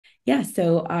Yeah,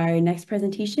 so our next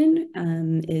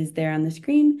presentation is there on the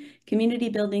screen, Community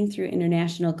Building Through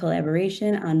International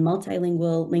Collaboration on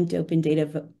Multilingual Linked Open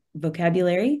Data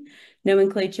Vocabulary,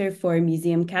 Nomenclature for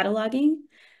Museum Cataloging,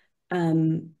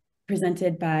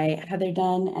 presented by Heather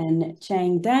Dunn and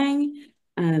Trang.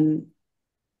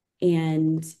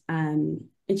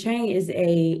 Trang is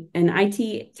an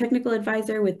IT technical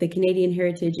advisor with the Canadian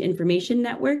Heritage Information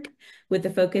Network with a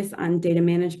focus on data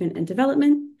management and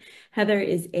development. Heather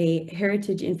is a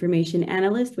Heritage Information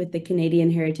Analyst with the Canadian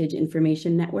Heritage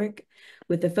Information Network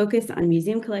with a focus on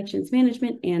museum collections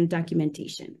management and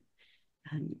documentation.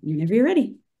 Whenever you're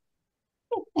ready.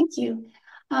 Thank you.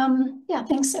 Yeah,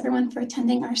 thanks everyone for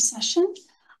attending our session.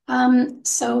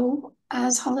 So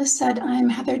as Hollis said, I'm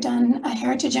Heather Dunn, a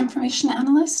Heritage Information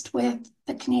Analyst with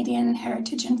the Canadian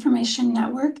Heritage Information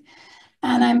Network,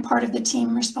 and I'm part of the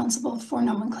team responsible for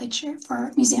nomenclature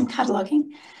for museum cataloging.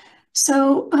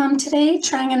 So today,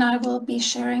 Trang and I will be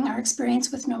sharing our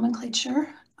experience with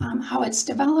nomenclature, how it's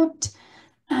developed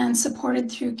and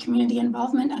supported through community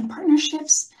involvement and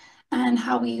partnerships, and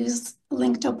how we use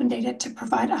linked open data to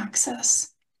provide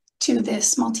access to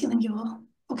this multilingual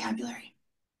vocabulary.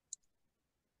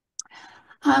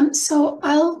 So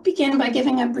I'll begin by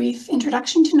giving a brief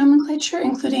introduction to nomenclature,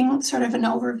 including sort of an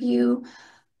overview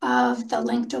of the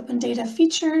linked open data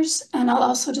features, and I'll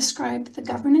also describe the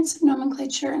governance of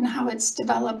nomenclature and how it's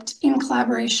developed in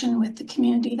collaboration with the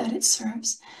community that it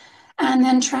serves. And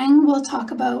then Trang will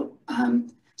talk about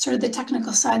sort of the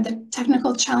technical side, the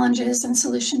technical challenges and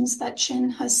solutions that CHIN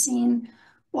has seen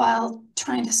while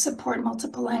trying to support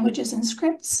multiple languages and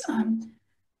scripts,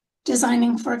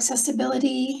 designing for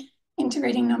accessibility,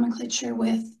 integrating nomenclature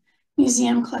with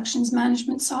museum collections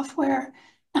management software,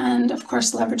 and of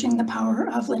course, leveraging the power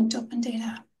of linked open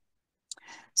data.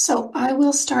 So I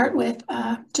will start with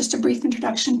just a brief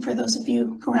introduction for those of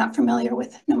you who are not familiar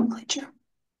with nomenclature.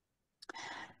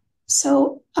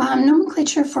 So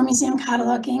nomenclature for museum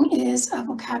cataloging is a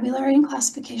vocabulary and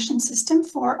classification system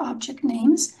for object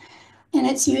names, and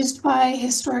it's used by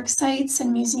historic sites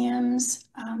and museums,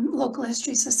 local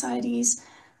history societies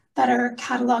that are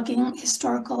cataloging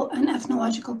historical and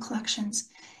ethnological collections.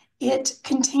 It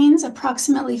contains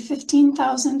approximately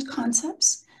 15,000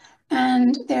 concepts,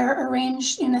 and they're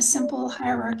arranged in a simple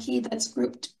hierarchy that's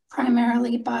grouped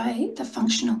primarily by the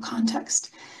functional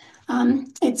context.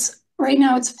 Right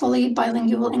now it's fully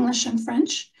bilingual English and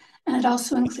French, and it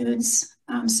also includes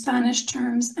Spanish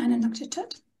terms and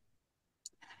Inuktitut.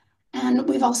 And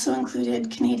we've also included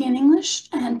Canadian English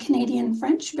and Canadian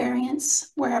French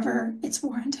variants wherever it's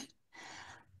warranted.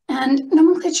 And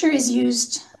nomenclature is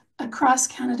used across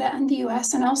Canada and the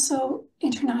US and also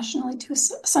internationally to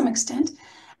some extent.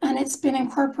 And it's been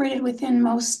incorporated within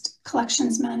most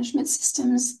collections management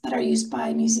systems that are used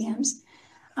by museums.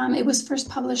 It was first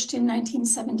published in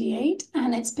 1978,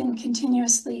 and it's been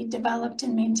continuously developed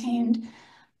and maintained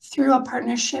through a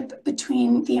partnership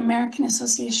between the American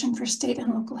Association for State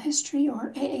and Local History,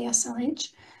 or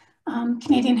AASLH,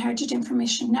 Canadian Heritage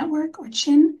Information Network, or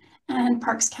CHIN, and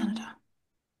Parks Canada.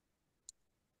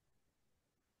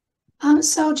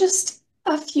 So just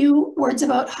a few words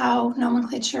about how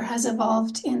nomenclature has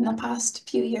evolved in the past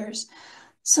few years.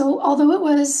 So although it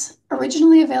was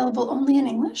originally available only in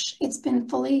English, it's been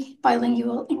fully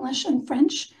bilingual English and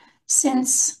French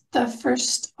since the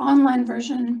first online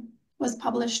version was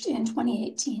published in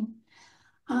 2018.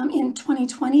 In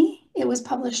 2020, it was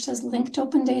published as linked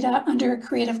open data under a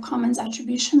Creative Commons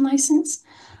attribution license.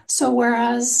 So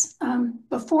whereas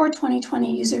before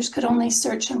 2020, users could only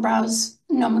search and browse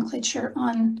nomenclature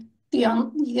on the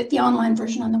online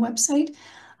version on the website,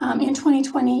 in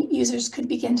 2020, users could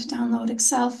begin to download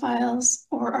Excel files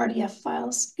or RDF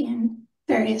files in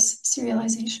various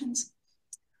serializations.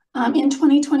 In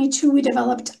 2022, we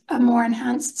developed a more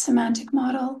enhanced semantic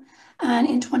model, and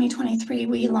in 2023,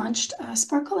 we launched a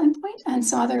Sparkle endpoint and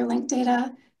some other linked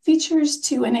data features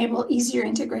to enable easier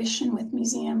integration with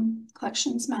museum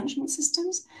collections management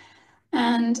systems.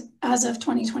 And as of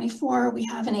 2024, we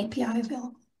have an API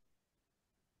available.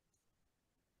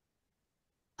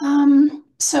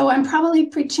 So I'm probably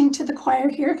preaching to the choir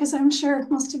here because I'm sure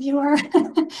most of you are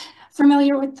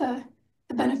familiar with the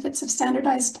benefits of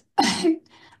standardized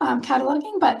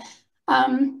cataloging, but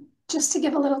just to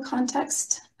give a little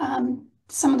context,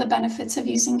 some of the benefits of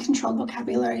using controlled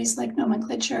vocabularies like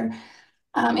nomenclature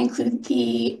include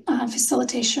the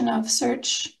facilitation of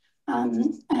search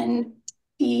and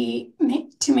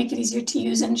to make it easier to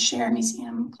use and share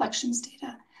museum collections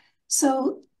data.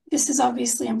 So this is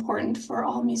obviously important for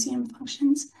all museum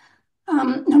functions.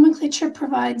 Nomenclature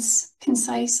provides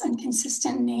concise and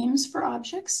consistent names for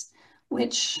objects,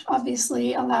 which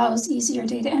obviously allows easier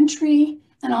data entry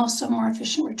and also more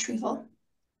efficient retrieval.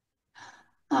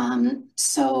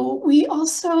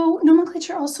 So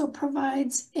nomenclature also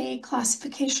provides a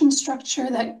classification structure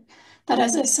that,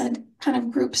 as I said, kind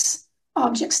of groups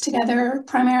objects together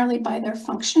primarily by their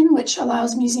function, which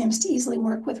allows museums to easily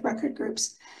work with record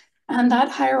groups. And that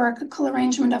hierarchical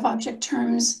arrangement of object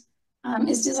terms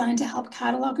is designed to help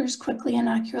catalogers quickly and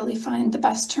accurately find the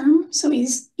best term. So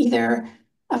either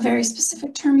a very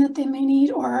specific term that they may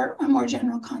need or a more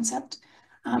general concept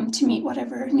to meet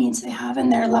whatever needs they have and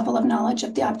their level of knowledge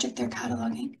of the object they're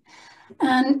cataloging.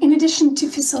 And in addition to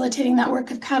facilitating that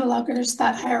work of catalogers,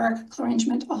 that hierarchical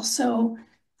arrangement also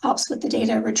helps with the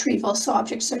data retrieval, so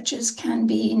object searches can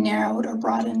be narrowed or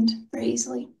broadened very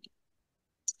easily.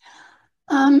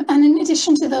 And in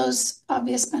addition to those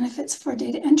obvious benefits for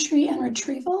data entry and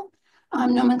retrieval,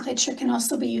 nomenclature can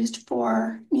also be used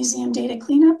for museum data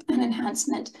cleanup and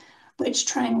enhancement, which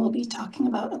Trang will be talking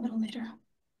about a little later.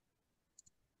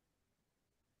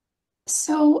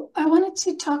 So I wanted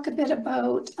to talk a bit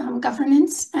about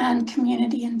governance and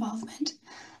community involvement.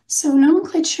 So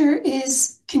nomenclature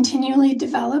is continually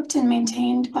developed and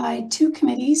maintained by two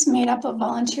committees made up of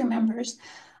volunteer members.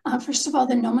 First of all,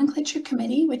 the Nomenclature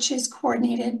Committee, which is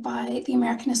coordinated by the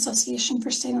American Association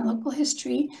for State and Local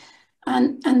History.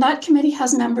 And that committee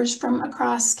has members from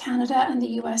across Canada and the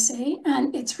USA,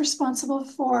 and it's responsible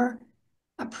for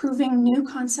approving new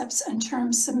concepts and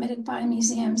terms submitted by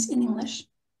museums in English.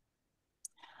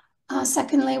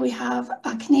 Secondly, we have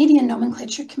a Canadian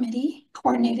Nomenclature Committee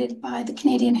coordinated by the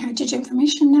Canadian Heritage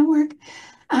Information Network.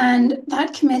 And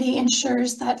that committee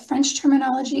ensures that French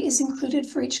terminology is included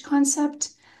for each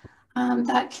concept,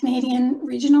 that Canadian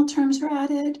regional terms are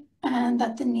added, and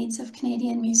that the needs of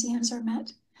Canadian museums are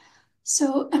met.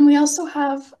 So, and we also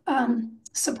have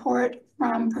support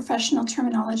from professional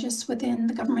terminologists within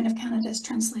the Government of Canada's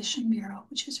Translation Bureau,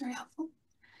 which is very helpful.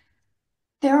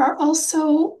 There are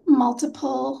also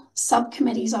multiple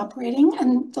subcommittees operating,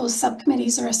 and those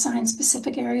subcommittees are assigned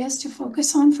specific areas to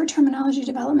focus on for terminology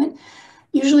development.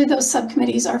 Usually those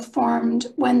subcommittees are formed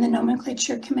when the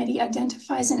Nomenclature Committee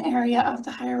identifies an area of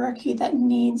the hierarchy that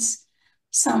needs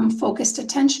some focused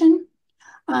attention.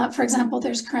 For example,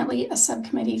 there's currently a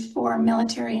subcommittee for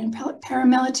military and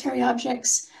paramilitary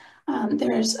objects.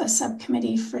 There's a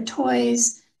subcommittee for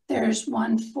toys. There's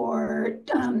one for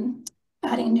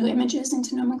adding new images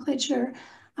into nomenclature,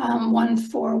 one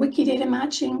for Wikidata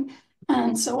matching,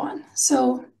 and so on.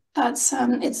 So that's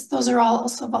those are all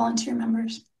also volunteer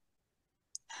members.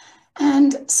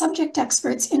 And subject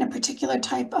experts in a particular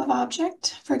type of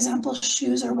object, for example,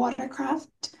 shoes or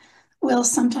watercraft, will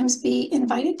sometimes be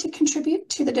invited to contribute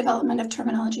to the development of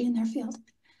terminology in their field.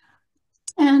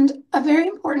 And a very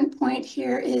important point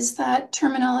here is that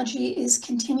terminology is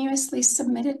continuously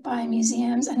submitted by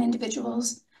museums and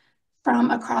individuals from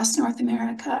across North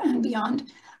America and beyond.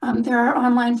 There are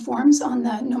online forums on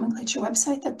the nomenclature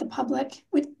website that the public,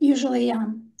 usually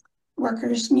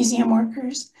workers, museum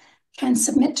workers, can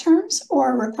submit terms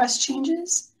or request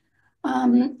changes.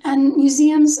 And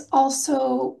museums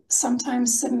also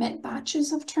sometimes submit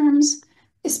batches of terms,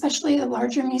 especially the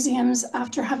larger museums,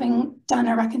 after having done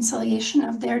a reconciliation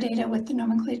of their data with the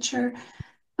nomenclature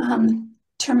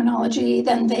terminology,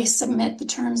 then they submit the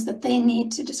terms that they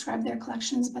need to describe their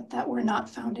collections, but that were not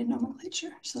found in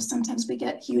nomenclature. So sometimes we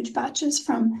get huge batches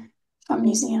from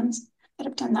museums that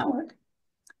have done that work.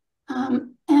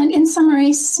 And in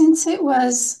summary, since it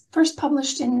was first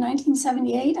published in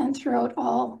 1978 and throughout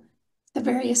all the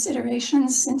various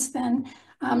iterations since then,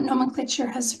 nomenclature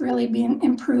has really been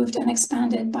improved and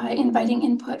expanded by inviting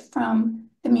input from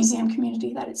the museum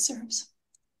community that it serves.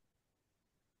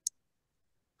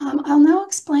 I'll now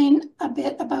explain a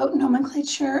bit about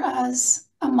nomenclature as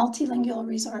a multilingual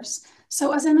resource.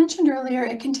 So as I mentioned earlier,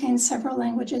 it contains several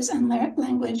languages and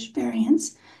language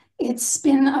variants. It's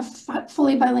been a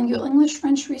fully bilingual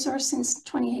English-French resource since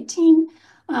 2018.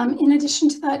 In addition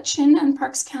to that, Chin and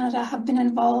Parks Canada have been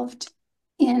involved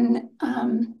in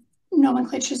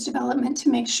nomenclature's development to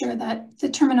make sure that the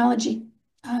terminology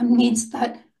needs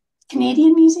that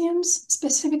Canadian museums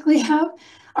specifically have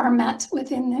are met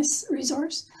within this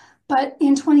resource. But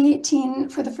in 2018,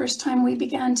 for the first time, we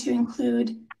began to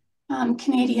include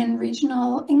Canadian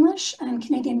Regional English and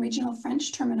Canadian Regional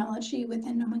French terminology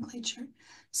within nomenclature.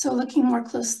 So looking more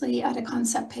closely at a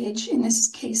concept page, in this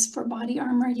case for body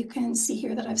armor, you can see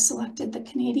here that I've selected the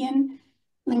Canadian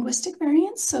linguistic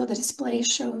variants. So the display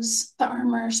shows the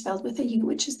armor spelled with a U,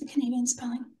 which is the Canadian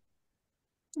spelling.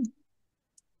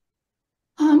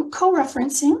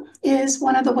 Co-referencing is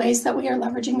one of the ways that we are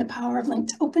leveraging the power of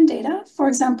linked open data, for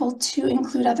example, to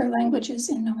include other languages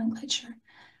in nomenclature.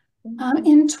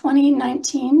 In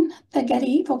 2019, the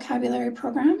Getty Vocabulary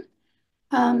Program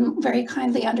very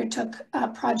kindly undertook a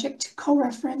project to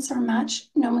co-reference or match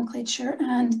nomenclature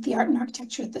and the art and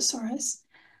architecture thesaurus.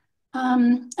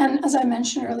 And as I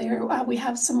mentioned earlier, we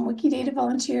have some Wikidata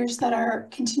volunteers that are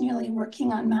continually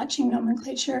working on matching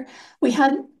nomenclature. We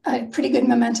had a pretty good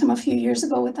momentum a few years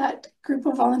ago with that group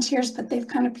of volunteers, but they've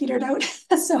kind of petered out.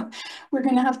 So we're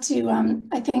going to have to,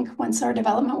 I think once our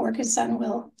development work is done,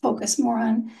 we'll focus more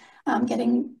on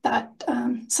getting that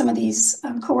some of these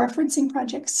co-referencing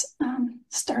projects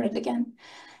started again.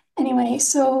 Anyway,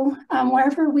 so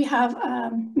wherever we have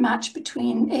a match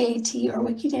between AAT or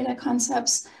Wikidata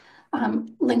concepts,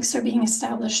 links are being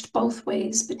established both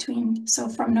ways between, so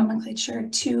from nomenclature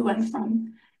to and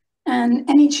from. And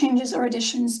any changes or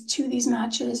additions to these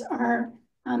matches are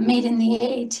made in the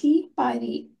AAT by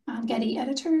the Getty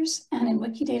editors and in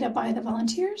Wikidata by the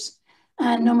volunteers.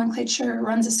 And nomenclature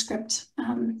runs a script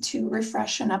to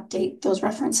refresh and update those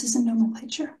references in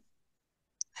nomenclature.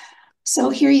 So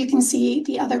here you can see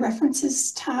the other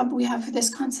references tab we have for this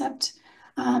concept.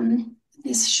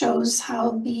 This shows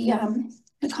how the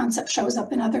concept shows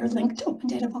up in other linked open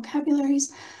data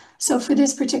vocabularies. So for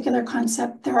this particular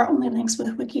concept, there are only links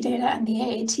with Wikidata and the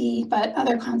AAT, but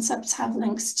other concepts have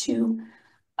links to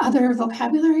other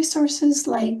vocabulary sources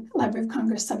like Library of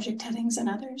Congress subject headings and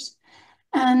others.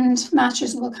 And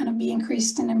matches will kind of be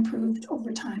increased and improved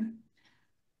over time.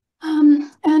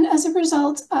 And as a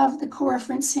result of the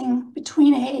co-referencing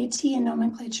between AAT and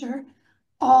nomenclature,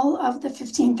 all of the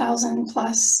 15,000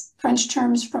 plus French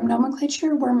terms from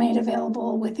nomenclature were made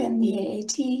available within the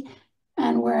AAT.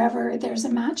 And wherever there's a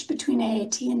match between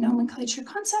AAT and nomenclature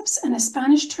concepts and a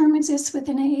Spanish term exists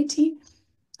within AAT,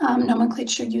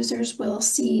 nomenclature users will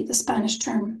see the Spanish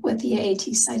term with the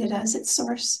AAT cited as its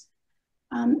source,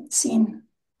 as seen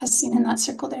in that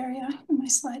circled area in my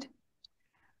slide.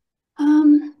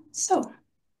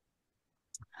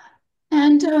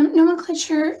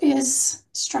 Nomenclature is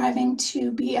striving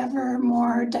to be ever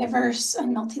more diverse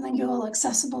and multilingual,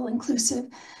 accessible, inclusive.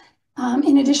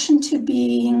 In addition to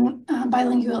being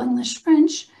bilingual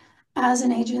English-French, as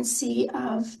an agency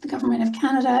of the Government of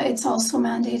Canada, it's also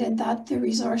mandated that the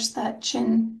resource that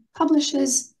CHIN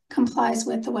publishes complies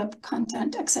with the Web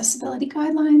Content Accessibility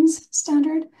Guidelines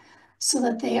standard so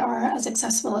that they are as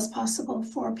accessible as possible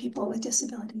for people with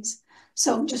disabilities.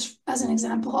 So just as an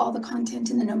example, all the content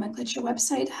in the nomenclature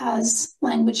website has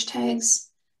language tags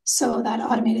so that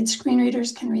automated screen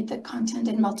readers can read the content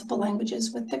in multiple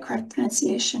languages with the correct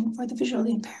pronunciation for the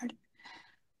visually impaired.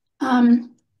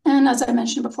 And as I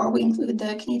mentioned before, we include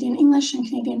the Canadian English and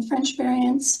Canadian French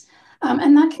variants,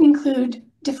 and that can include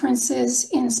differences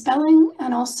in spelling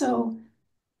and also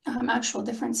actual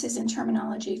differences in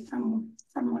terminology from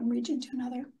one region to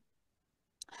another.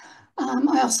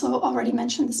 I also already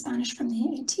mentioned the Spanish from the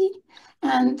AAT,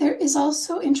 and there is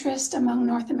also interest among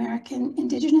North American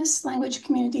Indigenous language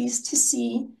communities to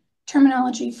see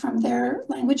terminology from their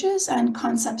languages and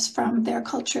concepts from their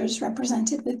cultures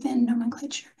represented within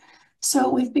nomenclature. So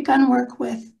we've begun work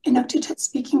with Inuktitut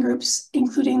speaking groups,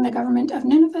 including the government of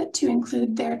Nunavut, to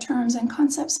include their terms and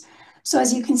concepts. So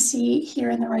as you can see here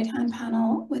in the right-hand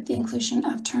panel, with the inclusion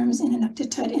of terms in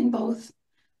Inuktitut in both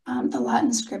the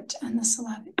Latin script and the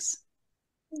syllabics.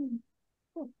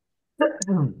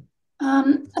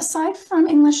 Aside from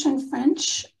English and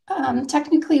French,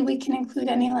 technically we can include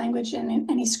any language in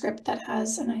any script that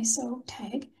has an ISO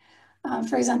tag.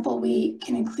 For example, we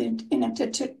can include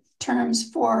Inuktitut terms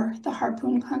for the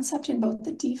harpoon concept in both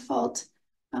the default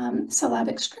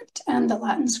syllabic script and the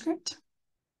Latin script.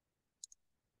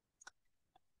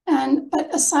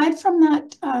 But aside from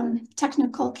that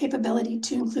technical capability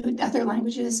to include other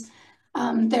languages,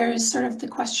 there's sort of the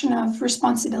question of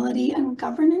responsibility and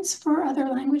governance for other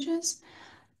languages.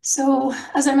 So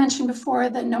as I mentioned before,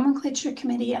 the Nomenclature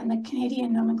Committee and the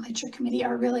Canadian Nomenclature Committee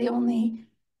are really only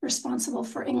responsible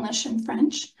for English and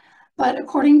French. But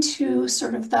according to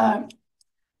sort of the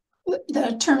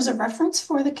terms of reference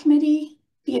for the committee,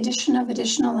 the addition of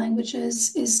additional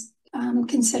languages is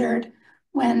considered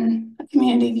when a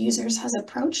community of users has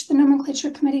approached the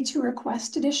Nomenclature Committee to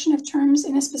request addition of terms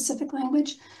in a specific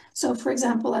language. So for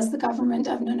example, as the government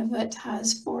of Nunavut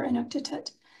has for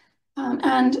Inuktitut.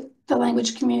 And the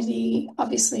language community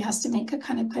obviously has to make a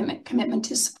kind of commitment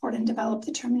to support and develop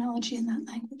the terminology in that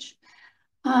language.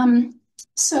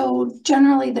 So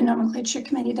generally the Nomenclature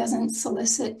Committee doesn't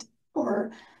solicit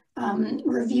or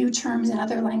review terms in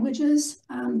other languages.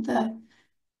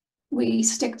 We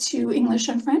stick to English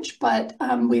and French, but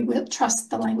we will trust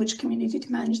the language community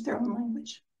to manage their own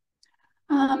language.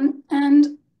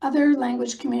 And other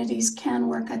language communities can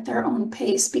work at their own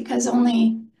pace because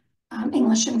only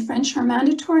English and French are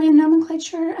mandatory in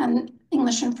nomenclature, and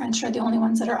English and French are the only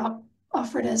ones that are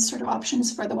offered as sort of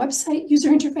options for the website user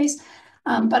interface.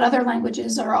 But other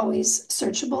languages are always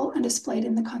searchable and displayed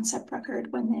in the concept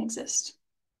record when they exist.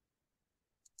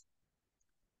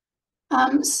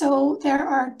 So there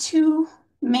are two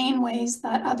main ways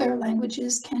that other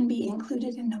languages can be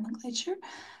included in nomenclature.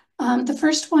 The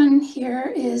first one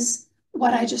here is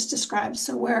what I just described.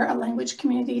 So where a language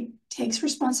community takes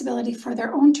responsibility for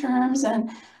their own terms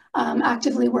and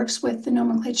actively works with the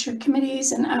nomenclature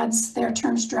committees and adds their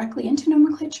terms directly into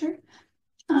nomenclature.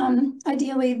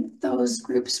 Ideally, those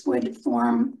groups would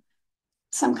form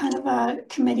some kind of a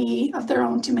committee of their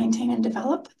own to maintain and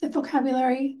develop the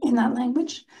vocabulary in that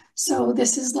language. So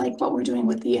this is like what we're doing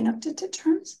with the Inuktitut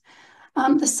terms.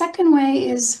 The second way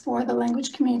is for the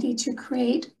language community to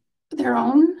create their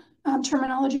own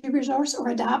terminology resource or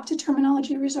adapt a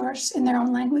terminology resource in their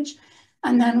own language.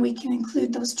 And then we can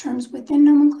include those terms within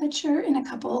nomenclature in a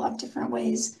couple of different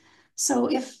ways. So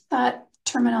if that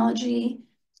terminology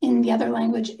in the other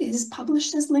language is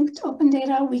published as linked open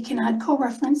data, we can add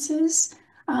co-references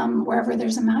wherever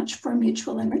there's a match for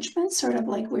mutual enrichment, sort of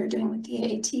like we're doing with the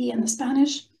AAT and the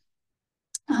Spanish.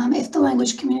 If the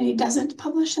language community doesn't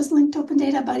publish as linked open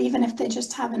data, but even if they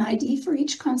just have an ID for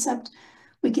each concept,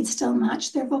 we could still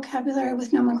match their vocabulary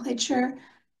with nomenclature.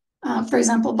 For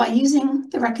example, by using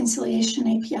the reconciliation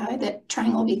API that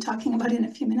Trang will be talking about in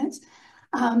a few minutes,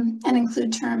 and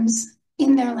include terms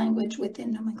in their language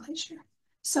within nomenclature.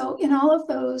 So in all of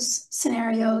those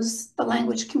scenarios, the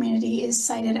language community is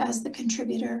cited as the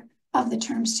contributor of the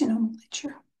terms to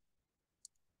nomenclature.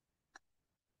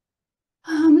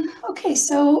 Okay,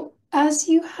 so as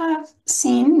you have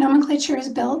seen, nomenclature is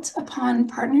built upon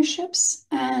partnerships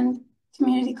and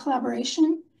community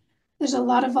collaboration. There's a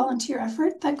lot of volunteer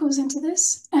effort that goes into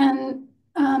this. And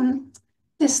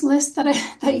this list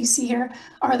that you see here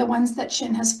are the ones that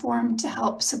Chin has formed to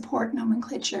help support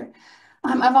nomenclature.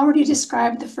 I've already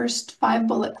described the first 5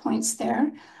 bullet points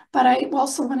there, but I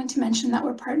also wanted to mention that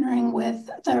we're partnering with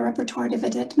the Repertoire de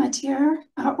Vedette Matière,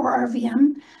 or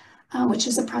RVM, which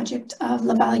is a project of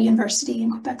Laval University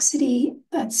in Quebec City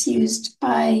that's used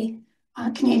by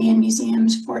Canadian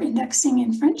museums for indexing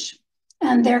in French.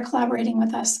 And they're collaborating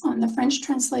with us on the French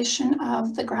translation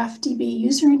of the GraphDB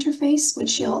user interface,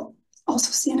 which you'll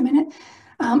also see in a minute.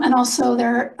 And also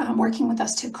they're working with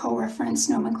us to co-reference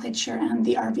nomenclature and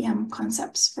the RVM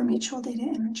concepts for mutual data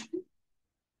enrichment.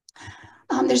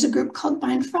 There's a group called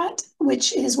Bindfrat,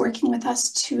 which is working with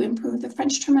us to improve the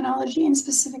French terminology in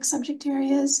specific subject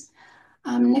areas.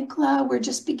 NICLA, we're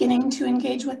just beginning to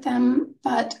engage with them,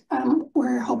 but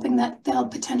we're hoping that they'll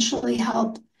potentially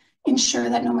help ensure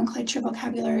that nomenclature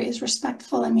vocabulary is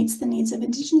respectful and meets the needs of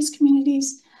Indigenous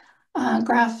communities.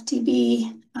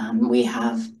 GraphDB,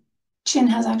 Chin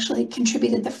has actually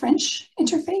contributed the French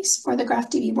interface for the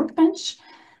GraphDB workbench.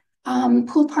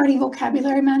 Pool Party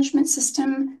Vocabulary Management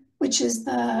System, which is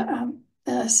the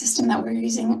system that we're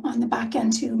using on the back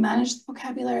end to manage the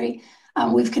vocabulary.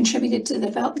 We've contributed to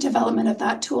the development of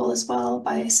that tool as well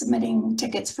by submitting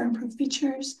tickets for improved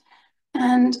features.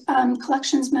 And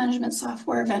collections management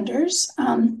software vendors.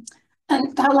 And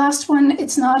that last one,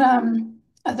 it's not,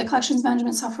 the collections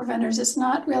management software vendors, it's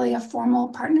not really a formal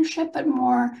partnership, but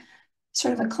more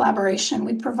sort of a collaboration.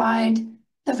 We provide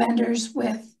the vendors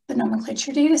with the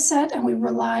nomenclature data set, and we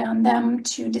rely on them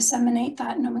to disseminate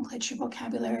that nomenclature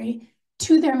vocabulary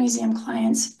to their museum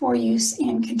clients for use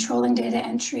in controlling data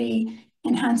entry,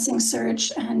 enhancing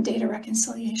search, and data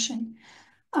reconciliation.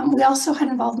 We also had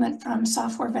involvement from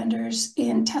software vendors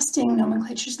in testing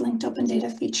nomenclature's linked open data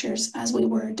features as we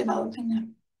were developing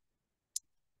them.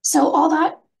 So all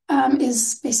that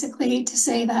is basically to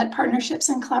say that partnerships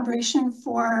and collaboration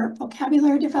for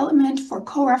vocabulary development, for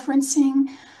co-referencing,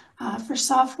 for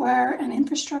software and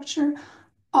infrastructure,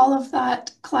 all of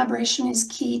that collaboration is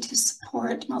key to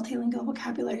support multilingual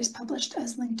vocabularies published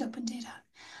as linked open data.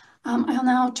 I'll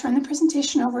now turn the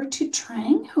presentation over to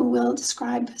Trang, who will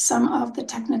describe some of the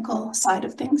technical side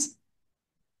of things.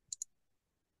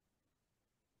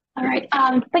 All right,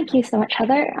 thank you so much,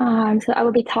 Heather. So I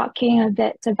will be talking a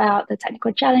bit about the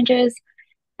technical challenges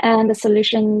and the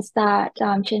solutions that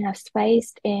Chin has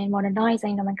faced in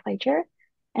modernizing nomenclature,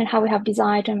 and how we have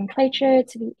designed nomenclature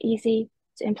to be easy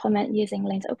to implement using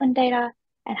linked open data,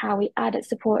 and how we added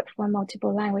support for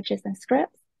multiple languages and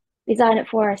scripts, designed it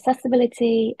for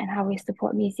accessibility, and how we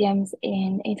support museums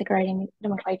in integrating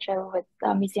nomenclature with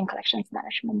museum collections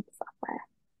management software.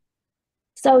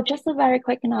 So just a very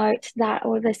quick note that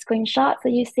all the screenshots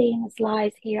that you see in the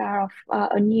slides here are of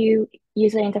a new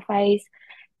user interface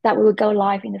that will go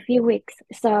live in a few weeks.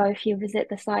 So if you visit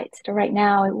the site right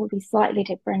now, it will be slightly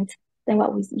different than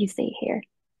what you see here.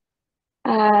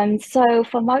 So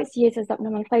for most users of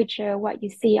nomenclature, what you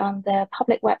see on the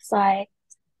public website,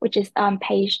 which is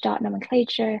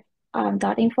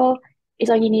page.nomenclature.info, is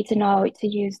all you need to know to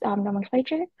use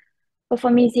nomenclature. But for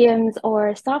museums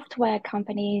or software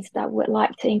companies that would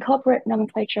like to incorporate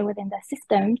nomenclature within their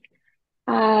system,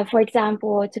 for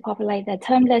example, to populate their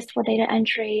term list for data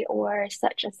entry or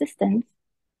search assistance,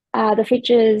 the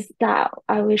features that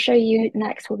I will show you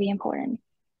next will be important.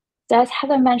 So as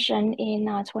Heather mentioned, in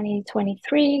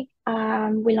 2023,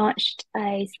 we launched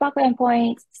a Sparkle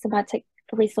endpoint, semantic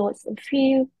resource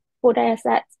view for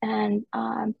datasets, and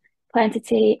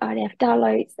quantity RDF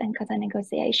downloads and content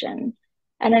negotiation.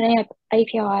 And an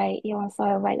API is also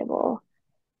available.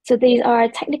 So these are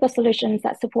technical solutions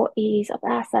that support ease of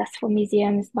access for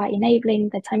museums by enabling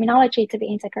the terminology to be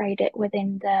integrated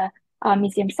within the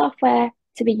museum software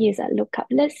to be used as lookup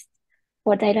lists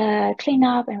for data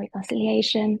cleanup and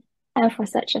reconciliation, and for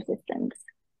search assistance.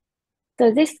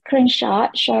 So this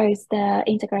screenshot shows the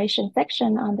integration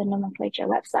section on the nomenclature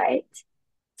website.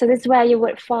 So this is where you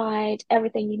would find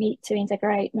everything you need to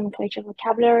integrate nomenclature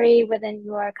vocabulary within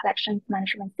your collections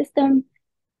management system,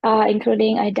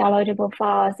 including downloadable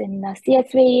files in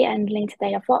CSV and linked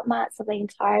data formats of the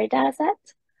entire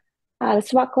dataset. The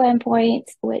Sparkle endpoint,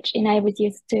 which enables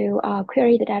you to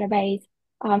query the database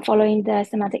following the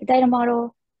semantic data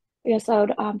model. We also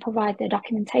provide the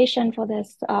documentation for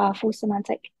this full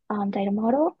semantic data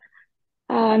model.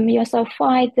 You also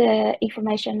find the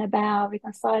information about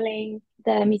reconciling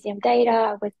the museum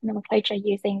data with nomenclature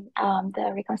using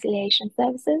the reconciliation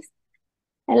services.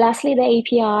 And lastly, the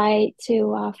API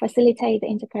to facilitate the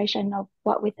integration of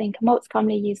what we think most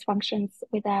commonly used functions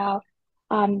without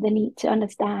the need to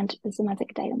understand the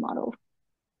semantic data model.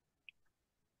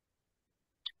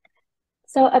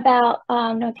 So about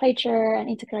nomenclature and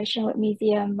integration with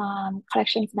museum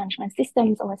collections management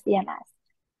systems, or CMS.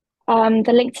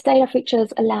 The linked data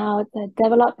features allow the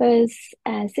developers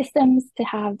and systems to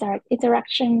have direct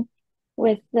interaction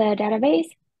with the database,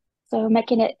 so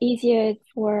making it easier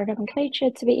for nomenclature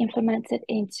to be implemented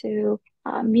into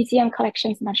museum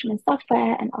collections management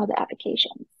software and other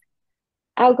applications.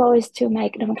 Our goal is to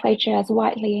make nomenclature as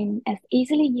widely and as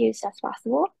easily used as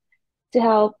possible to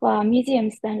help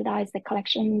museums standardize the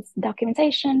collections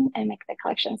documentation and make the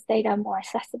collections data more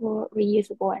accessible,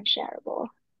 reusable, and shareable.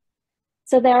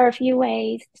 So there are a few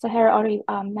ways, so Hera already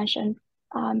mentioned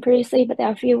previously, but there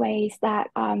are a few ways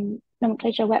that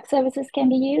nomenclature web services can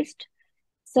be used.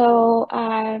 So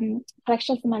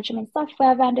collections management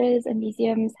software vendors and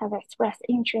museums have expressed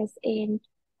interest in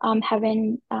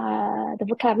having the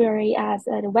vocabulary as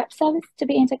the web service to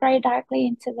be integrated directly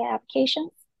into their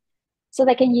applications. So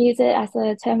they can use it as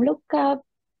a term lookup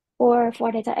or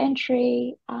for data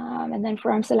entry. And then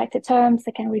from selected terms,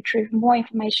 they can retrieve more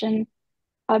information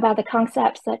about the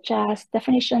concepts such as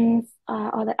definitions,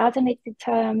 other alternative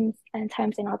terms, and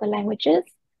terms in other languages.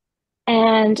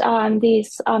 And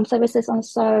these services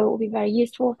also will be very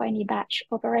useful for any batch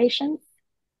operations.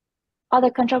 Other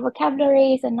control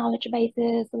vocabularies and knowledge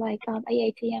bases like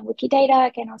AAT and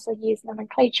Wikidata can also use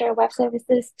nomenclature web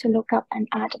services to look up and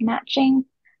add matching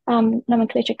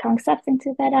nomenclature concepts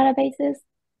into their databases,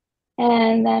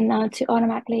 and then to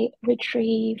automatically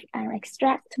retrieve and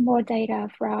extract more data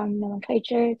from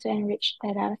nomenclature to enrich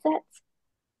their data sets.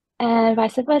 And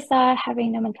vice versa,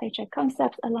 having nomenclature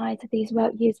concepts aligned to these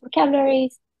well-used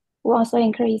vocabularies will also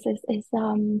increase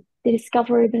the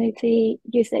discoverability,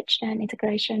 usage, and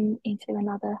integration into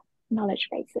another knowledge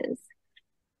bases.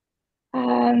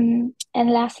 And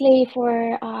lastly,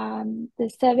 for the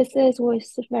services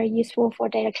was very useful for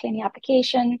data cleaning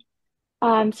application,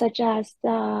 such as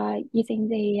using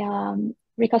the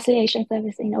reconciliation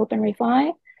service in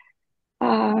OpenRefine.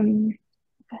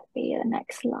 Let's see the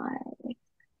next slide.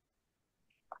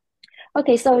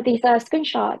 Okay, so these are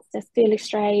screenshots just to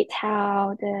illustrate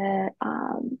how the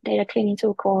data cleaning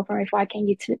tool called OpenRefine can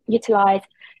utilize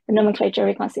the nomenclature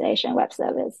reconciliation web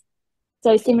service.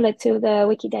 So similar to the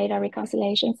Wikidata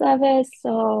reconciliation service,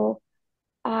 so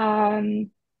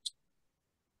can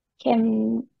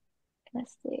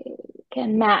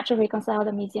match or reconcile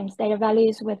the museum's data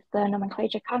values with the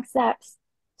nomenclature concepts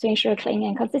to ensure clean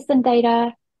and consistent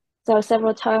data. So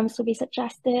several terms will be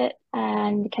suggested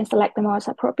and you can select the most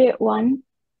appropriate one.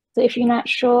 So if you're not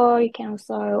sure, you can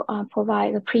also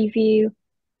provide a preview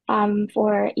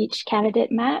for each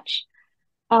candidate match.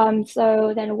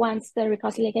 So then once the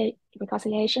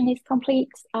reconciliation is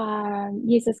complete,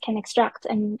 users can extract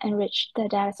and enrich the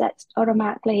data sets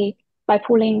automatically by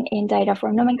pulling in data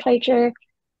from nomenclature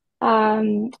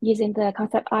using the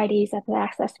concept IDs as the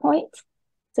access point.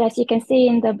 So as you can see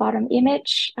in the bottom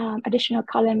image, additional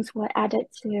columns were added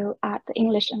to add the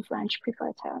English and French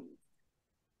preferred terms.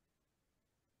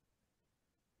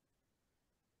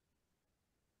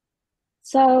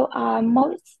 So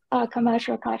most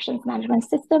commercial collections management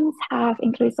systems have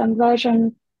included some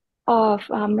version of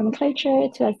nomenclature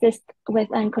to assist with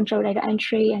and control data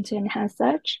entry and to enhance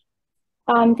search.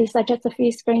 These are just a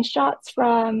few screenshots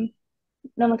from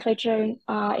nomenclature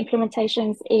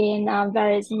implementations in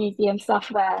various museum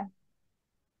software.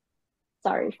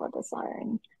 Sorry for the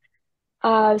siren.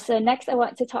 So next I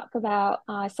want to talk about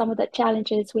some of the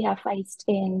challenges we have faced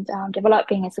in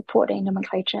developing and supporting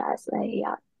nomenclature as a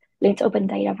linked open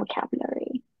data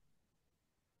vocabulary.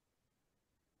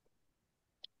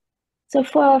 So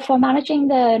for managing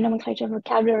the nomenclature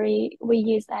vocabulary, we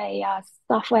use a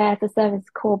software as a service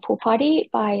called Pool Party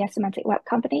by a Semantic web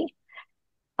company.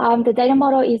 The data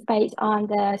model is based on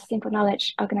the Simple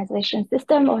Knowledge Organization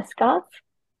System, or SKOS.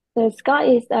 So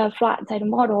SKOS is a flat data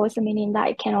model, so meaning that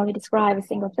it can only describe a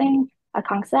single thing, a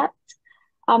concept.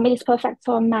 It is perfect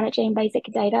for managing basic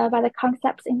data about the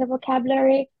concepts in the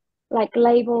vocabulary, like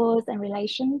labels and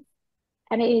relations.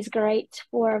 And it is great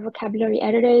for vocabulary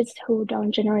editors who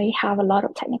don't generally have a lot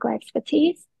of technical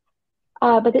expertise.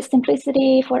 But the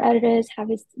simplicity for editors have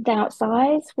its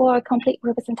downsides for a complete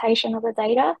representation of the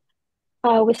data.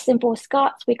 With simple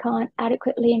SKOS, we can't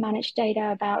adequately manage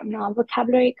data about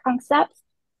non-vocabulary concepts,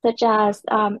 such as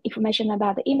information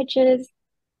about the images,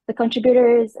 the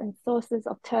contributors and sources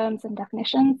of terms and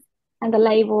definitions, and the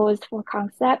labels for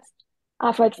concepts.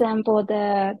 For example,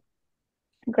 the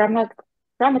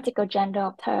grammatical gender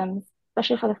of terms,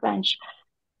 especially for the French.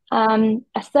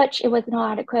 As such, it was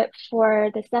not adequate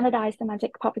for the standardized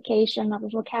semantic publication of the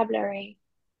vocabulary.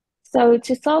 So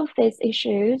to solve these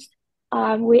issues,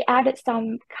 we added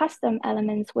some custom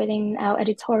elements within our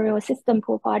editorial system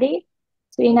Pool Party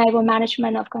to enable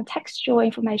management of contextual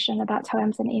information about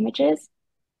terms and images,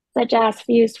 such as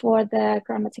views for the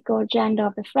grammatical gender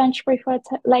of the French preferred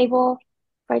label,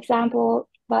 for example.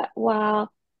 But while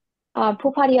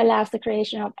Pool Party allows the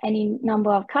creation of any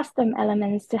number of custom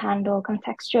elements to handle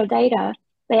contextual data,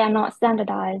 they are not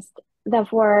standardized,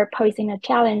 therefore posing a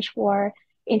challenge for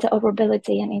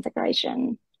interoperability and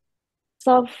integration.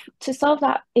 So to solve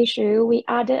that issue, we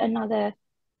added another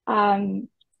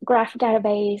graph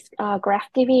database,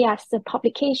 GraphDB, as the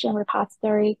publication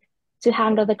repository to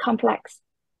handle the complex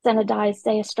standardized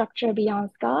data structure beyond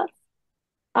SKOS.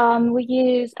 We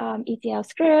use ETL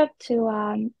script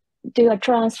to do a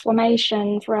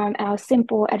transformation from our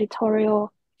simple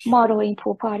editorial model in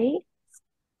Pool Party,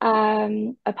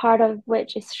 a part of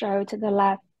which is shown to the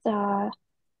left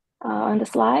on the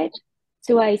slide,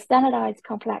 to a standardized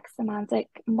complex semantic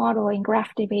model in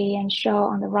GraphDB and show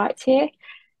on the right here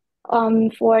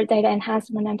for data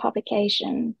enhancement and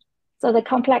publication. So the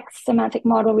complex semantic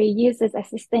model reuses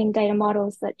existing data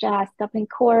models such as Dublin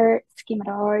Core,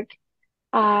 Schema.org,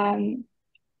 and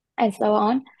so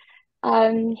on.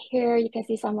 Here you can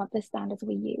see some of the standards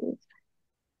we use.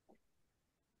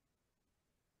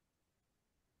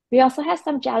 We also have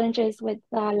some challenges with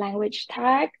language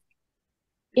tags.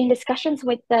 In discussions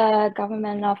with the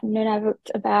government of Nunavut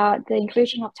about the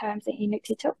inclusion of terms in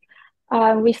Inuktitut,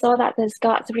 we saw that the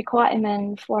SKOS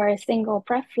requirement for a single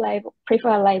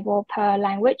preferred label per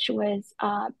language was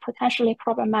potentially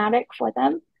problematic for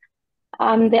them.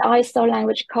 The ISO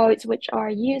language codes, which are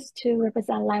used to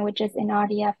represent languages in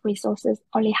RDF resources,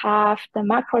 only have the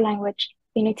macro language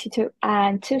Inuktitut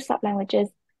and two sub-languages,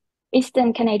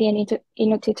 Eastern Canadian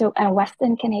Inuktitut and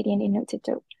Western Canadian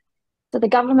Inuktitut. So the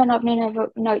government of Nunavut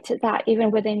noted that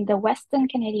even within the Western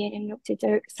Canadian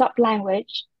Inuktitut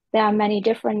sub-language, there are many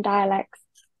different dialects.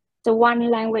 So one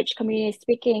language community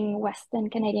speaking Western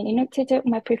Canadian Inuktitut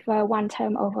might prefer one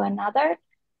term over another,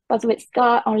 but with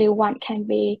SKOS, only one can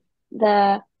be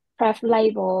the pref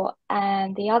label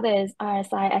and the others are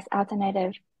assigned as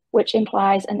alternative, which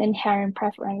implies an inherent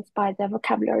preference by the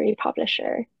vocabulary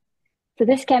publisher. So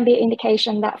this can be an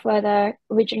indication that further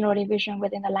regional division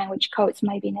within the language codes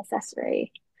may be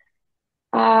necessary.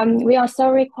 We also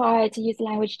require to use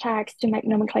language tags to make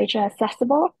nomenclature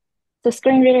accessible. So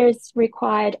screen readers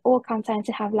required all content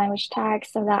to have language tags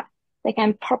so that they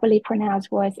can properly pronounce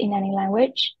words in any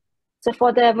language. So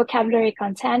for the vocabulary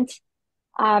content,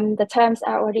 the terms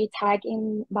are already tagged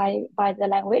in by the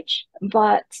language,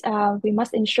 but we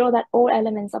must ensure that all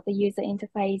elements of the user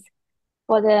interface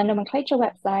for the nomenclature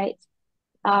website,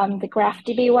 the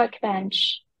GraphDB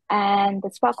workbench, and the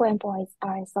SPARQL endpoints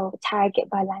are also tagged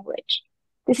by language.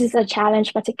 This is a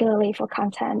challenge, particularly for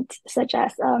content such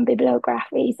as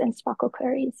bibliographies and SPARQL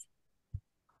queries.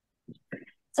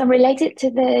 So related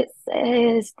to this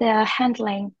is the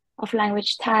handling of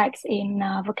language tags in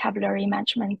vocabulary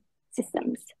management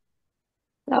systems.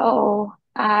 So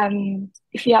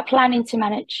if you are planning to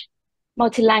manage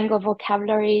multilingual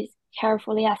vocabularies,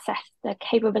 carefully assess the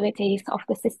capabilities of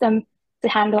the system to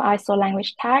handle ISO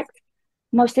language tags.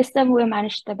 Most systems will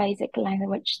manage the basic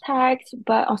language tags,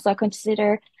 but also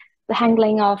consider the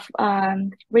handling of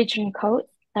region codes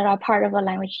that are part of the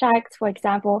language tags. For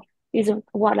example, these are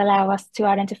what allow us to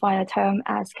identify a term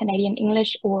as Canadian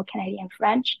English or Canadian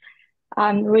French.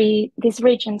 These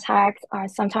region tags are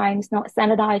sometimes not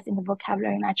standardized in the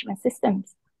vocabulary management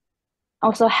systems.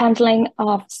 Also, handling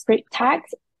of script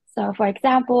tags. So, for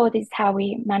example, this is how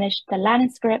we manage the Latin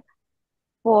script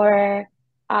for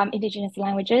Indigenous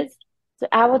languages. So,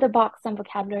 out-of-the-box and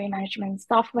vocabulary management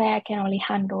software can only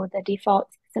handle the default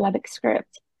syllabic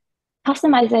script.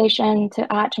 Customization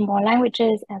to add more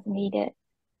languages as needed.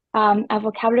 Our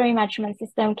vocabulary management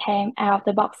system came out of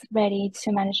the box ready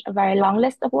to manage a very long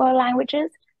list of world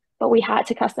languages, but we had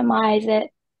to customize it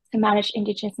to manage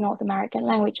Indigenous North American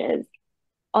languages.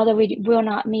 Although we will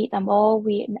not meet them all,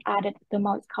 we added the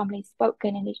most commonly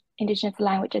spoken Indigenous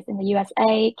languages in the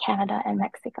USA, Canada, and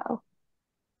Mexico.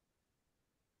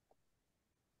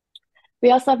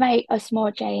 We also made a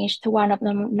small change to one of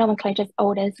the nomenclature's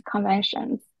oldest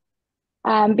conventions.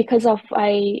 Because of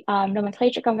a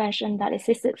nomenclature convention that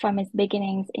existed from its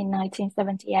beginnings in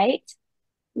 1978,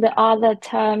 the other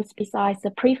terms besides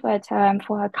the preferred term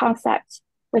for a concept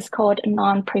was called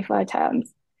non-preferred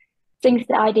terms. Since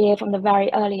the idea from the very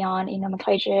early on in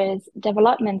nomenclature's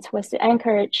development was to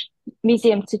encourage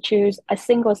museums to choose a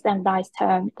single standardized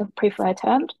term, the preferred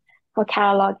term, for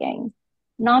cataloging.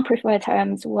 Non-preferred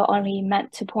terms were only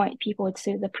meant to point people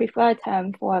to the preferred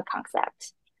term for a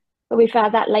concept. But we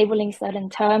found that labeling certain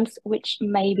terms, which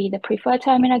may be the preferred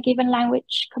term in a given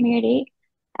language community,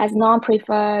 as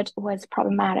non-preferred was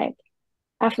problematic.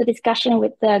 After discussion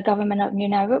with the government of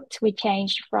Nunavut, we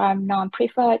changed from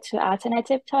non-preferred to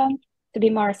alternative term to be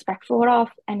more respectful of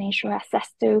and ensure access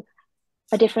to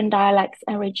different dialects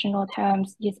and regional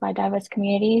terms used by diverse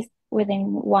communities within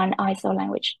one ISO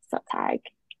language subtag.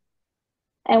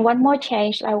 And one more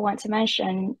change I want to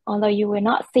mention, although you will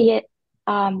not see it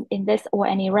in this or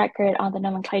any record on the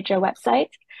nomenclature website,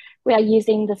 we are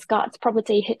using the Scots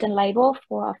property hidden label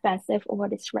for offensive or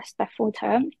disrespectful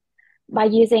terms. By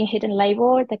using hidden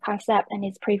label, the concept and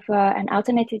its preferred and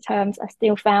alternative terms are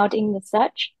still found in the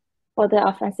search for the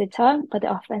offensive term, but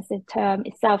the offensive term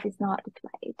itself is not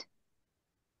displayed.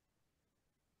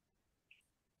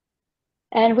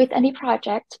 And with any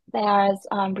project, there's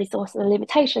resource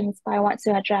limitations, but I want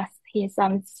to address here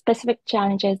some specific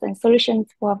challenges and solutions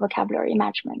for vocabulary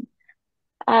management.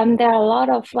 There are a lot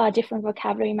of different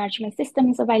vocabulary management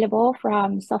systems available,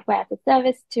 from software as a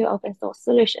service to open source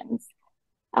solutions.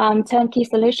 Turnkey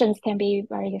solutions can be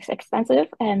very expensive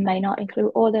and may not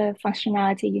include all the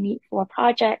functionality you need for a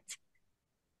project.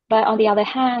 But on the other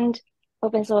hand,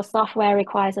 open source software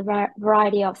requires a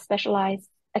variety of specialized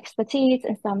expertise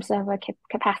and some server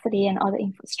capacity and other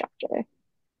infrastructure.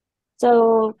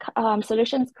 So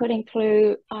solutions could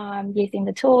include using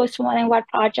the tools from more than one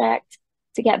project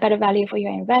to get better value for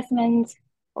your investment,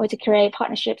 or to create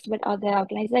partnerships with other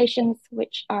organizations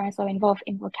which are also involved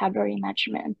in vocabulary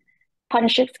management.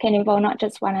 Partnerships can involve not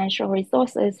just financial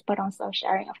resources, but also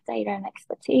sharing of data and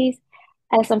expertise,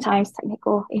 and sometimes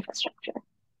technical infrastructure.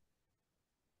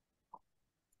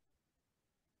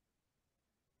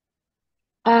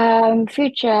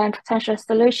 Future and potential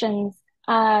solutions.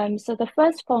 So the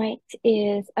first point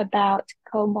is about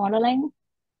co-modeling.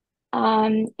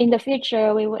 In the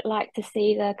future, we would like to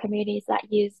see the communities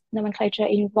that use nomenclature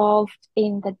involved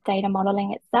in the data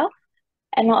modeling itself,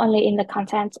 and not only in the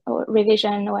content or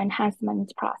revision or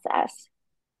enhancement process.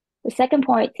 The second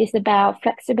point is about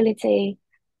flexibility.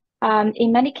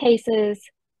 In many cases,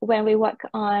 when we work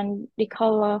on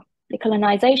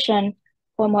decolonization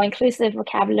or more inclusive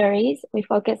vocabularies, we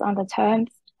focus on the terms,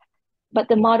 but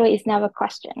the model is never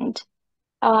questioned.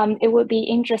 It would be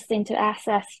interesting to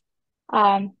assess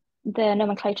the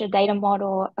nomenclature data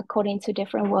model according to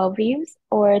different worldviews,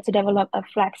 or to develop a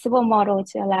flexible model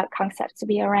to allow concepts to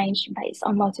be arranged based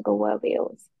on multiple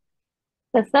worldviews.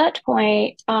 The third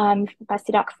point, by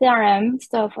CDOC theorem.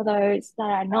 So for those that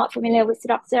are not familiar with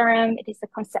CDOC theorem, it is a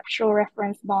conceptual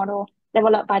reference model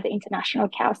developed by the International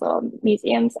Council of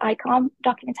Museums ICOM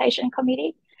Documentation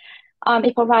Committee.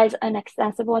 It provides an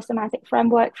extensible semantic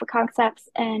framework for concepts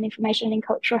and information in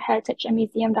cultural heritage and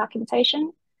museum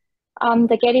documentation.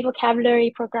 The Getty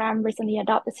Vocabulary Program recently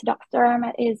adopted CDOC theorem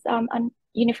as a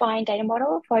unifying data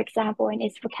model, for example, in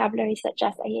its vocabulary such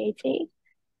as AAT.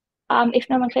 if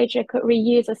nomenclature could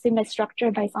reuse a similar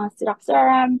structure based on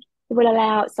Pseudoxorum, it would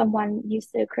allow someone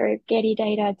used to query Getty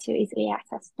data to easily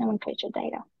access nomenclature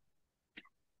data.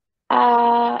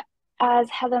 As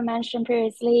Heather mentioned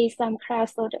previously, some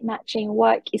crowdsourced matching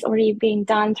work is already being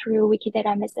done through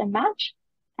Wikidata Mix and Match,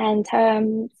 and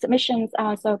term submissions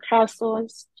are also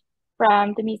crowdsourced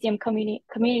from the museum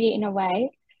community in a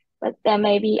way, but there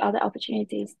may be other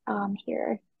opportunities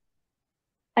here.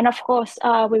 And of course,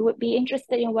 we would be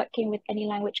interested in working with any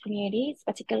language communities,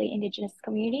 particularly Indigenous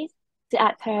communities, to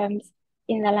add terms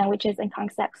in their languages and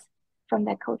concepts from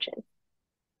their cultures.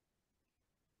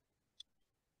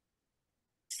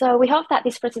 So we hope that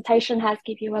this presentation has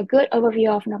given you a good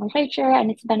overview of nomenclature and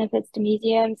its benefits to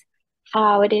museums,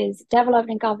 how it is developed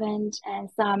and governed, and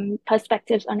some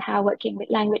perspectives on how working with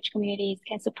language communities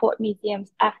can support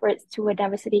museums' efforts toward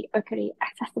diversity, equity,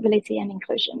 accessibility, and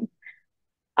inclusion.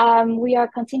 We are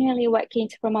continually working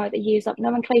to promote the use of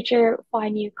nomenclature,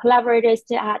 find new collaborators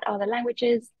to add other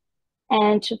languages,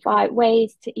 and to find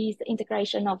ways to ease the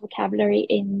integration of vocabulary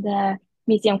in the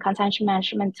museum content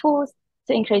management tools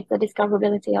to increase the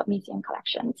discoverability of museum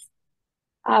collections.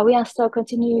 We also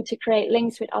continue to create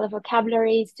links with other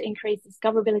vocabularies to increase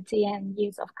discoverability and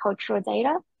use of cultural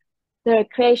data. The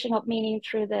creation of meaning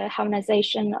through the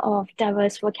harmonization of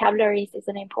diverse vocabularies is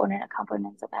an important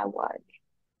component of our work.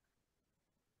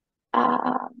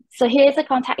 So here's the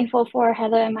contact info for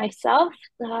Heather and myself.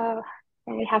 So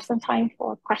we have some time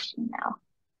for questions now.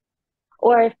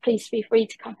 Or please feel free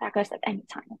to contact us at any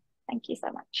time. Thank you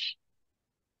so much.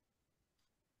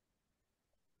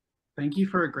 Thank you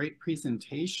for a great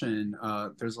presentation.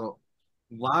 There's a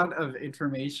lot of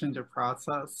information to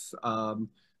process.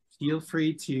 Feel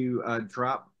free to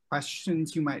drop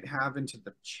questions you might have into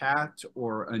the chat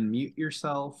or unmute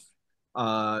yourself.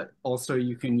 Also,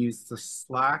 you can use the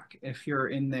Slack if you're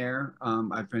in there.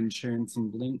 I've been sharing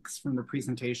some links from the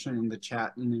presentation in the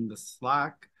chat and in the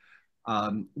Slack.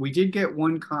 We did get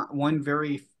one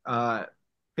very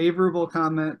favorable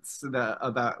comments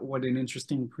about what an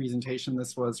interesting presentation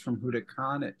this was from Huda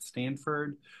Khan at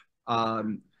Stanford.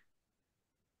 And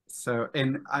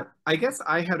I guess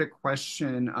I had a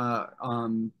question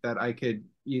that I could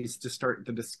use to start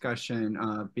the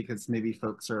discussion because maybe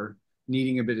folks are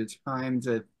needing a bit of time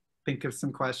to think of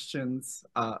some questions.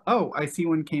 Oh, I see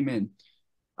one came in.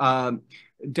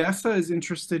 Dessa is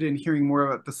interested in hearing more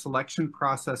about the selection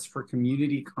process for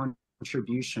community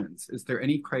contributions. Is there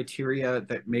any criteria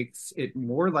that makes it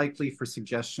more likely for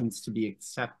suggestions to be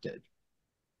accepted?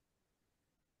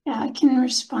 Yeah, I can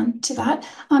respond to that.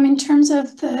 In terms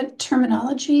of the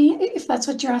terminology, if that's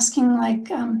what you're asking, like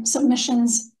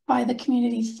submissions by the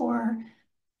community for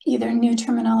either new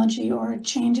terminology or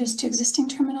changes to existing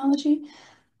terminology,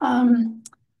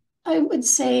 I would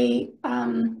say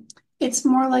it's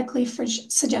more likely for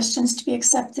suggestions to be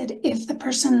accepted if the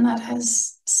person that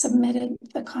has submitted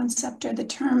the concept or the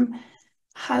term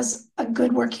has a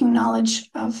good working knowledge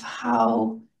of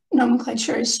how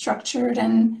nomenclature is structured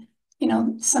and, you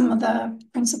know, some of the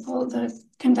the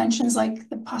conventions like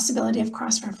the possibility of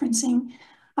cross-referencing.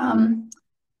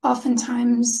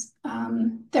 Oftentimes,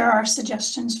 there are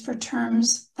suggestions for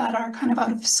terms that are kind of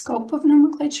out of scope of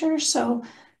nomenclature. So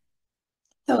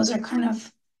those are kind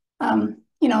of,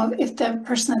 you know, if the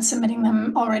person that's submitting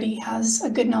them already has a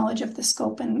good knowledge of the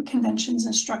scope and conventions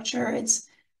and structure, it's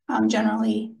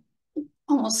generally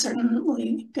almost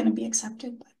certainly going to be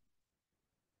accepted.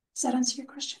 Does that answer your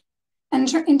question?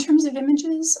 And in terms of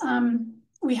images,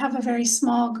 we have a very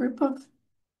small group of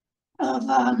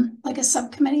like a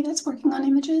subcommittee that's working on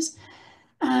images.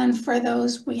 And for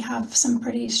those, we have some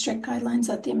pretty strict guidelines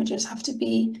that the images have to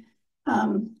be,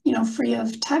 you know, free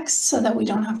of text so that we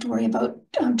don't have to worry about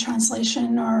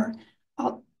translation or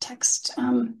alt text,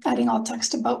 adding alt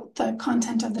text about the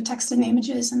content of the text in the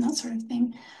images and that sort of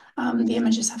thing. The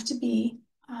images have to be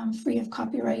free of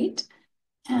copyright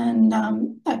and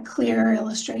a clear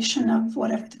illustration of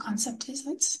whatever the concept is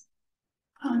that's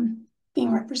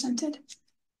being represented.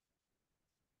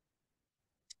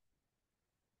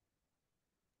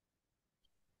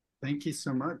 Thank you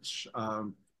so much.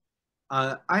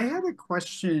 I had a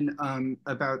question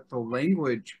about the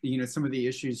language, you know, some of the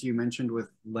issues you mentioned with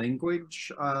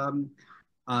language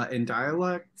and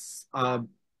dialects.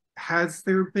 Has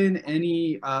there been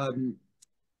any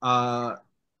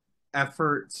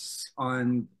efforts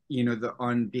on, you know,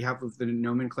 on behalf of the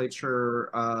nomenclature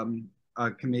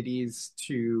committees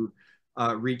to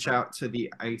reach out to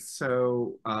the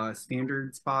ISO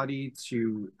standards body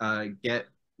to get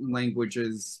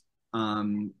languages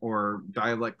or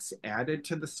dialects added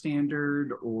to the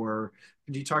standard? Or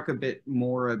could you talk a bit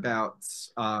more about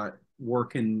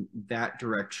work in that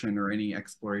direction or any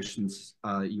explorations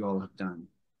you all have done?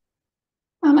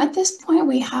 At this point,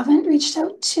 we haven't reached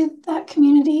out to that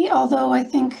community, although I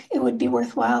think it would be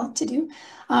worthwhile to do.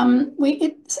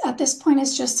 At this point,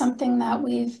 it's just something that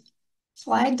we've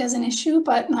flagged as an issue,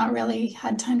 but not really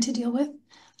had time to deal with.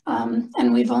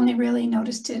 And we've only really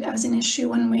noticed it as an issue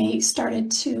when we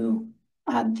started to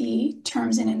add the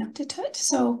terms in Inuktitut.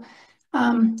 So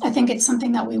I think it's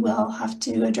something that we will have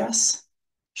to address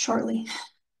shortly.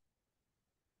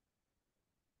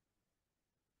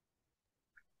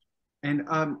 And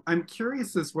I'm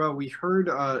curious as well, we heard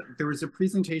there was a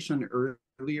presentation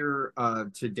earlier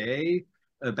today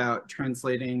about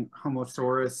translating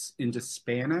Homosaurus into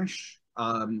Spanish.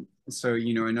 So,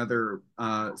 you know, another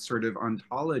sort of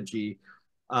ontology.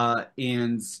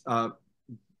 And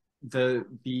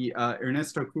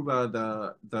Ernesto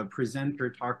Cuba, the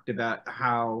presenter, talked about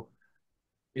how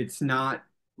it's not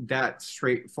that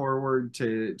straightforward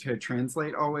to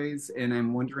translate always. And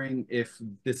I'm wondering if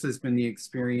this has been the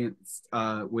experience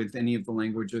with any of the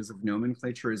languages of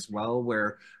nomenclature as well,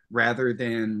 where rather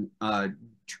than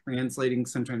translating,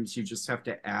 sometimes you just have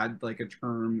to add like a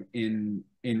term in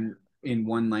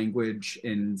one language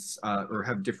and or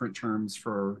have different terms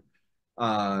for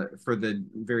the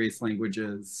various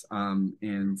languages,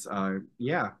 and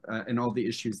all the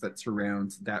issues that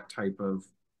surround that type of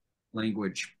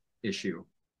language issue.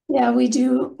 Yeah, we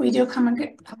do come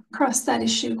across that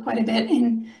issue quite a bit,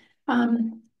 and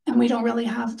we don't really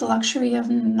have the luxury of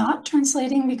not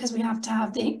translating because we have to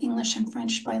have the English and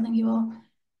French bilingual.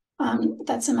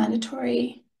 That's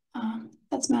mandatory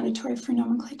for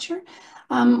nomenclature.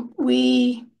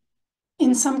 We,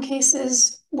 in some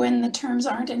cases, when the terms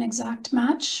aren't an exact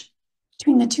match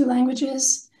between the two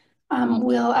languages,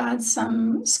 we'll add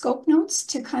some scope notes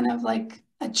to kind of like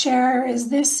a chair is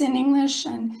this in English,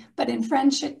 but in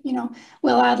French,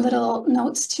 we'll add little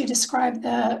notes to describe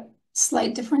the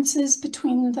slight differences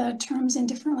between the terms in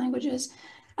different languages.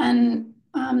 And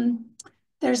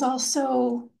there's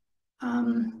also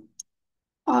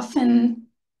often,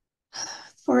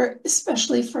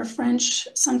 especially for French,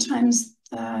 sometimes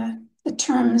the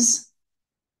terms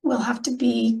will have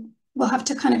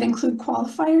to kind of include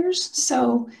qualifiers.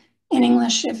 So in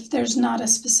English, if there's not a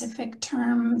specific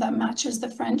term that matches the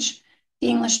French, the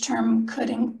English term could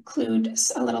include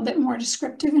a little bit more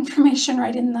descriptive information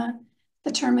right in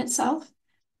the term itself,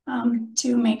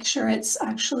 to make sure it's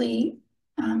actually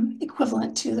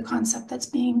equivalent to the concept that's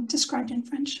being described in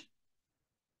French.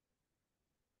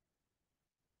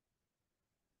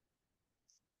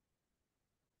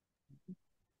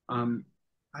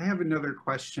 I have another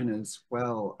question as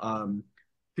well.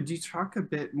 Could you talk a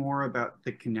bit more about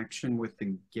the connection with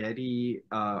the Getty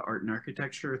Art and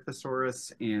Architecture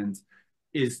thesaurus? And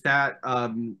is that,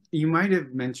 you might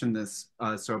have mentioned this,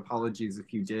 so apologies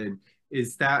if you did,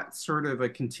 is that sort of a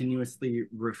continuously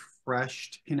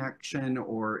refreshed connection,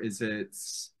 or is it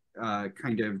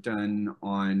kind of done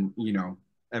on,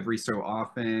 every so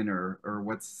often, or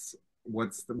what's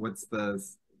the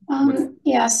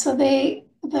yeah, so the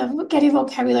Getty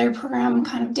Vocabulary Program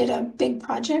kind of did a big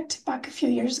project back a few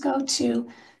years ago to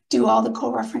do all the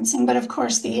co-referencing, but of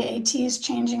course the AAT is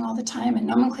changing all the time and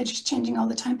nomenclature is changing all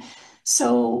the time.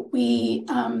 So we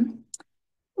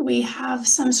have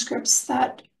some scripts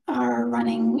that are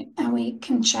running, and we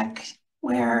can check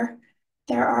where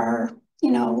there are,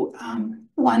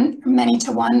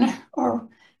 many-to-one or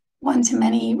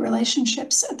one-to-many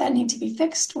relationships that need to be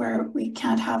fixed, where we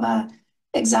can't have a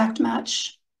exact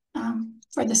match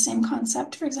for the same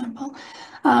concept, for example.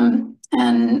 And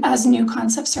as new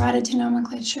concepts are added to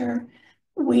nomenclature,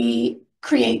 we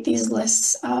create these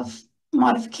lists of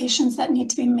modifications that need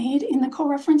to be made in the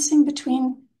co-referencing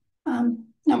between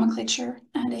nomenclature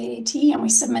and AAT, and we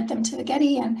submit them to the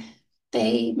Getty, and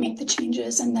they make the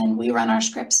changes, and then we run our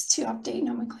scripts to update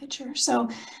nomenclature. So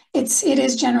it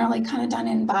is generally kind of done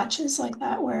in batches like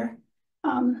that, where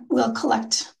we'll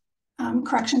collect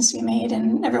corrections to be made,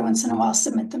 and every once in a while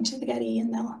submit them to the Getty,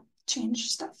 and they'll change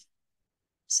stuff.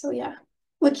 So yeah,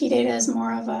 Wikidata is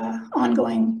more of a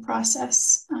ongoing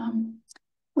process.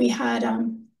 We had,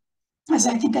 as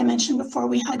I think I mentioned before,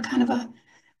 we had kind of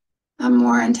a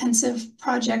more intensive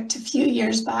project a few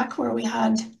years back where we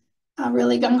had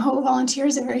really gung-ho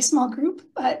volunteers, a very small group,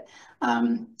 but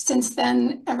since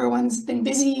then everyone's been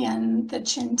busy, and the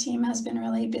Chin team has been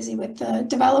really busy with the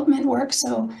development work,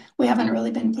 so we haven't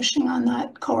really been pushing on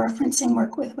that co-referencing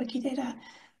work with Wikidata,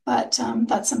 but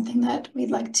that's something that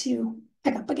we'd like to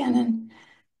pick up again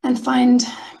and find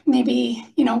maybe,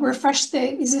 refresh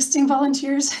the existing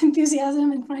volunteers'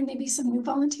 enthusiasm and find maybe some new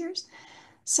volunteers.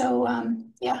 So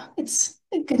yeah, it's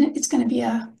gonna be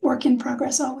a work in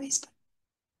progress always.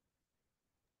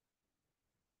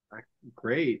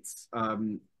 Great.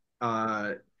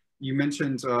 You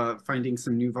mentioned finding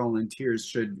some new volunteers.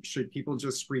 Should people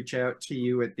just reach out to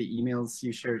you at the emails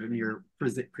you shared in your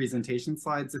presentation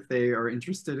slides if they are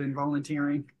interested in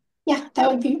volunteering? Yeah, that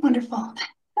would be wonderful.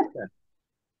 Yeah.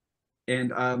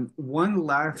 And one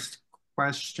last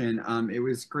question. It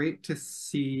was great to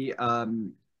see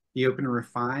the open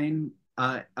refine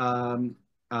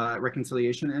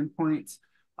reconciliation endpoints.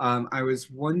 I was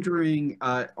wondering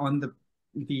on the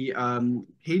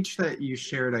page that you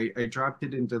shared, I dropped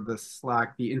it into the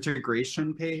Slack, the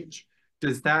integration page.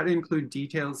 Does that include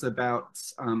details about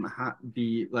how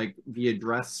the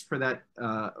address for that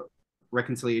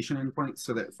reconciliation endpoint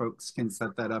so that folks can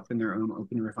set that up in their own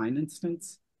open refine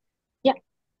instance? Yeah.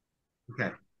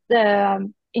 Okay.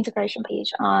 The integration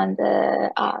page on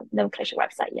the Nomenclature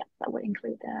website, yeah, that would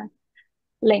include the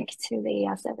link to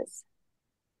the service.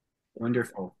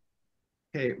 Wonderful.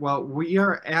 Okay, well, we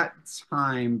are at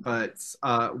time, but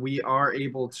we are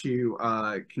able to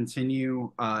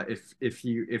continue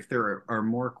if there are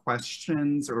more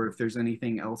questions or if there's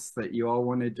anything else that you all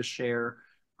wanted to share,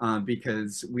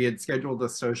 because we had scheduled a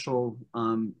social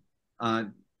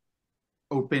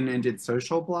open-ended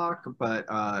social block, but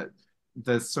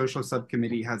the social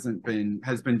subcommittee has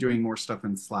been doing more stuff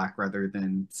in Slack rather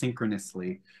than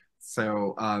synchronously.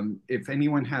 So if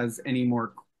anyone has any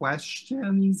more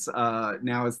questions,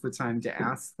 now is the time to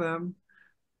ask them.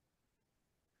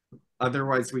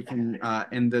 Otherwise, we can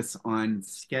end this on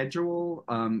schedule.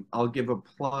 I'll give a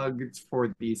plug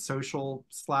for the social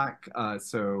Slack,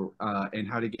 and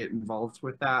how to get involved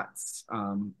with that.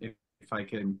 If I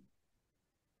can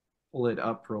pull it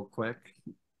up real quick.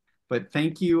 But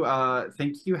thank you,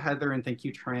 Heather, and thank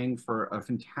you, Trang, for a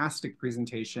fantastic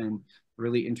presentation,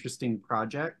 really interesting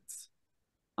project.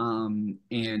 And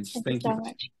thank you so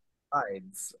much.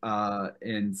 Slides.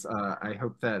 I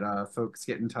hope that folks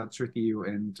get in touch with you,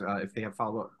 and if they have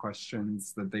follow-up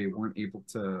questions that they weren't able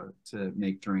to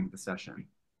make during the session.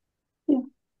 Yeah.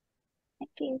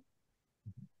 Thank you.